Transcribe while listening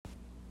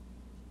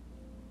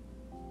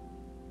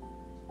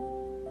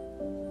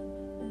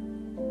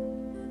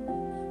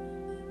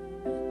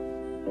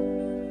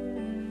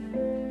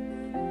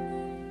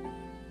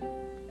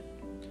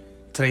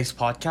Today's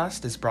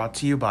podcast is brought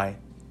to you by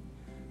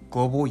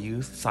Global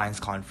Youth Science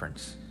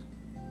Conference.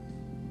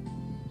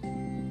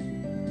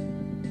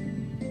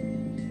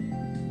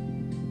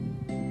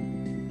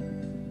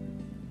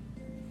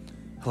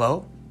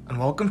 Hello, and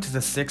welcome to the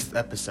 6th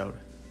episode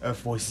of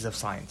Voices of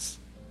Science.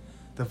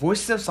 The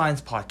Voices of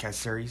Science podcast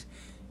series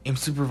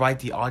aims to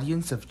provide the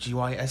audience of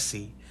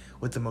GYSC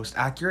with the most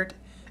accurate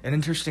and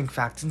interesting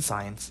facts in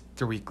science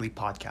through weekly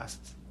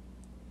podcasts.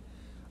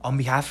 On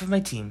behalf of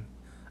my team,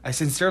 I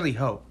sincerely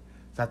hope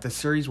that the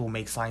series will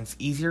make science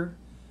easier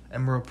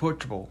and more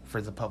approachable for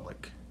the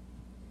public.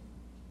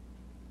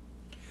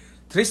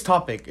 Today's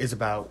topic is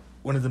about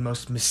one of the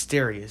most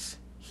mysterious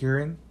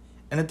hearing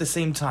and at the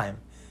same time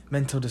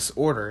mental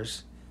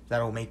disorders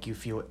that will make you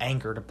feel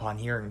angered upon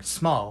hearing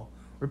small,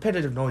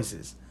 repetitive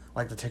noises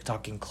like the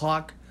tick-tocking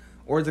clock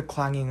or the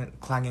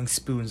clanging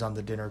spoons on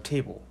the dinner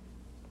table.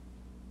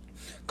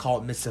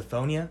 Called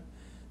misophonia,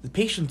 the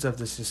patients of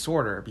this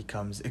disorder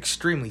becomes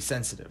extremely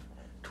sensitive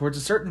towards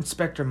a certain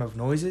spectrum of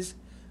noises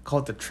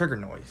called the trigger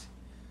noise,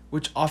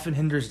 which often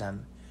hinders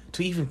them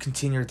to even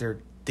continue their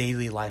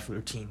daily life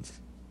routines.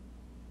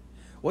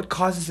 What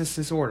causes this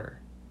disorder?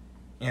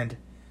 And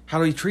how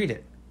do we treat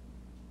it?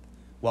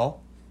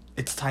 Well,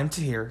 it's time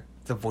to hear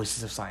the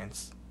voices of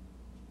science.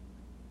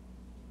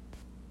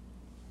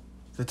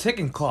 The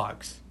ticking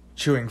clocks,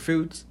 chewing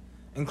foods,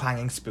 and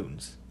clanging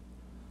spoons.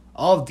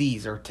 All of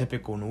these are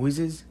typical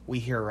noises we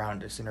hear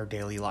around us in our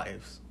daily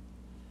lives.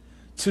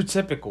 Too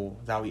typical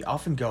that we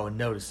often go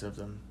unnoticed of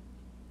them.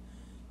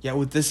 Yet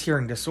with this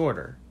hearing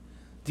disorder,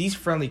 these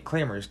friendly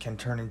clamors can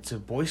turn into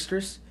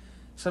boisterous,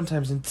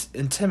 sometimes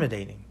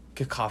intimidating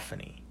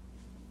cacophony.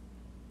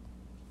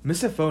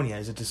 Misophonia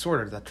is a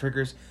disorder that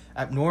triggers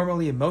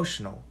abnormally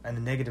emotional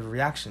and negative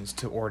reactions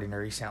to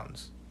ordinary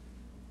sounds.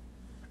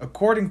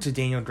 According to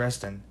Daniel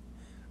Dresden,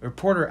 a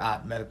reporter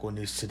at Medical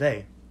News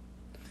Today,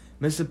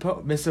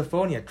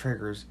 misophonia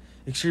triggers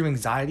extreme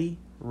anxiety,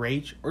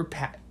 rage, or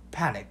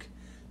panic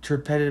to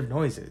repetitive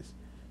noises,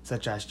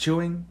 such as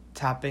chewing,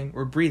 tapping,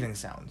 or breathing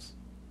sounds.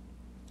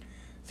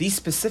 These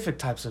specific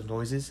types of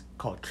noises,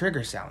 called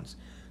trigger sounds,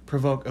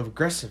 provoke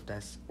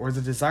aggressiveness or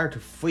the desire to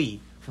flee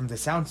from the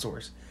sound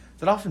source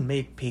that often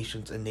make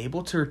patients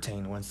unable to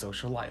retain one's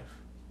social life.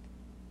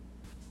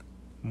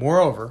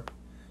 Moreover,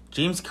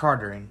 James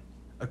Carderin,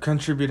 a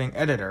contributing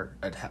editor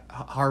at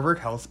Harvard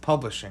Health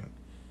Publishing,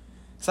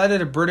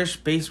 cited a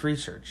British-based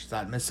research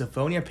that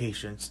misophonia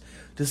patients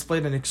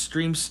displayed an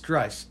extreme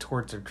stress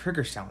towards their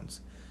trigger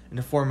sounds in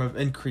the form of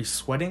increased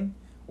sweating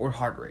or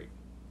heart rate.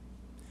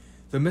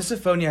 Though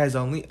misophonia has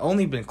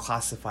only been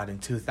classified in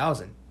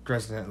 2000,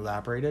 Dresden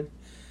elaborated,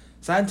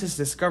 scientists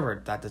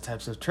discovered that the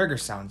types of trigger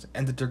sounds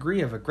and the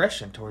degree of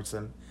aggression towards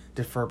them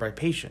differ by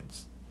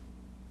patients.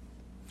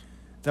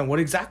 Then what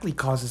exactly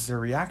causes their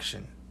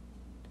reaction?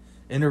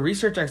 In a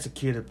research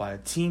executed by a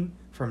team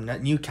from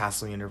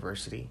Newcastle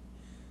University,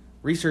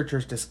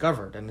 researchers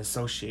discovered an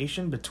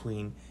association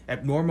between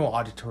abnormal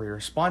auditory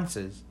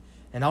responses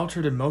and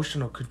altered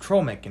emotional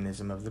control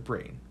mechanism of the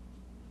brain.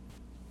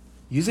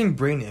 Using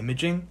brain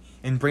imaging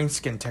and brain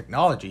scan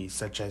technologies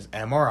such as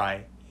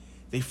MRI,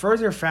 they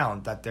further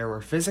found that there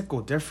were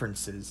physical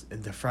differences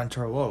in the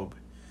frontal lobe,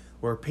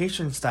 where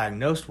patients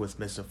diagnosed with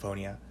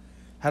misophonia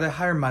had a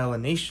higher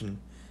myelination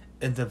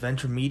in the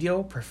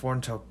ventromedial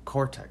prefrontal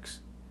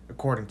cortex,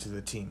 according to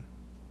the team.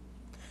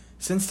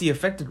 Since the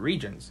affected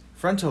regions,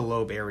 frontal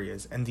lobe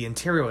areas, and the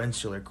anterior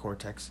insular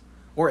cortex,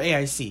 or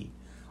AIC,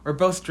 are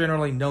both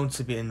generally known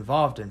to be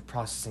involved in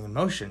processing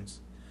emotions,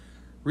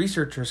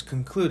 researchers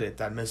concluded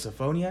that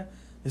misophonia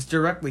is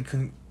directly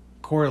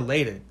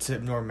correlated to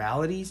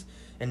abnormalities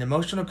in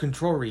emotional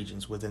control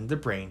regions within the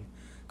brain,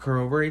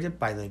 corroborated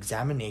by the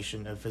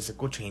examination of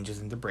physical changes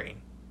in the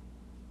brain.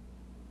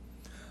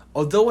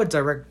 Although a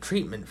direct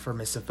treatment for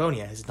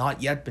misophonia has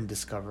not yet been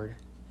discovered,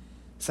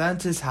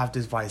 scientists have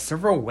devised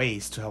several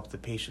ways to help the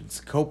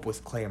patients cope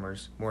with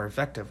clamors more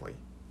effectively.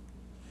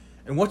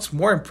 And what's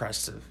more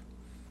impressive,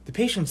 the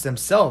patients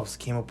themselves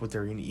came up with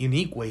their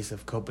unique ways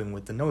of coping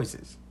with the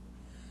noises.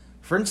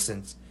 For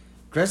instance,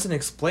 Dresden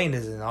explained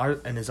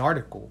in his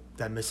article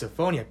that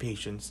misophonia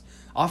patients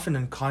often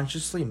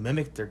unconsciously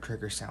mimic their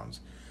trigger sounds,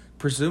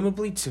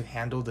 presumably to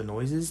handle the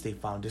noises they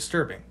found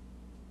disturbing.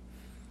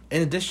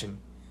 In addition,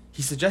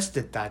 he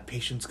suggested that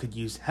patients could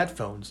use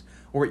headphones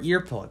or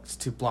earplugs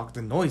to block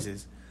the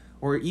noises,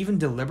 or even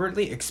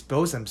deliberately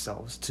expose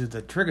themselves to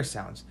the trigger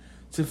sounds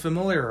to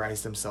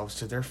familiarize themselves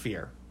to their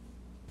fear.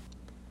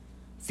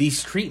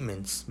 These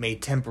treatments may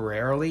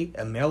temporarily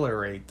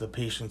ameliorate the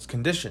patient's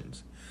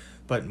conditions,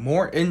 but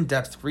more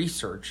in-depth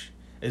research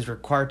is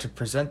required to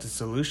present a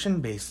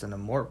solution based on a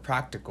more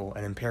practical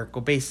and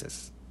empirical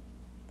basis.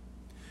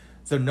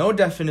 Though no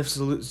definitive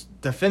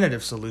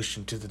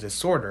solution to the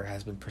disorder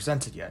has been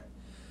presented yet,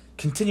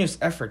 continuous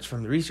efforts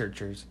from the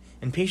researchers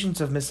and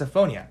patients of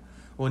misophonia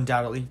will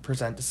undoubtedly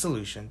present a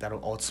solution that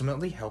will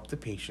ultimately help the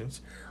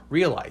patients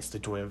realize the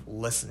joy of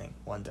listening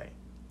one day.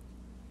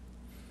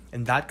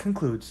 And that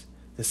concludes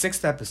the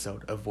 6th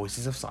episode of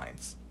Voices of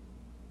Science.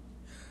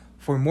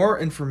 For more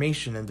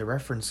information and the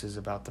references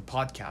about the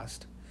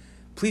podcast,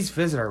 please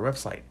visit our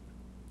website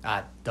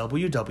at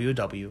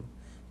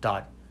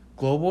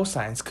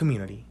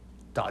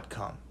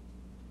www.globalsciencecommunity.com.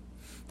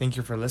 Thank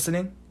you for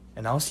listening,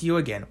 and I'll see you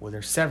again with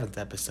our 7th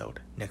episode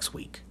next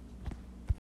week.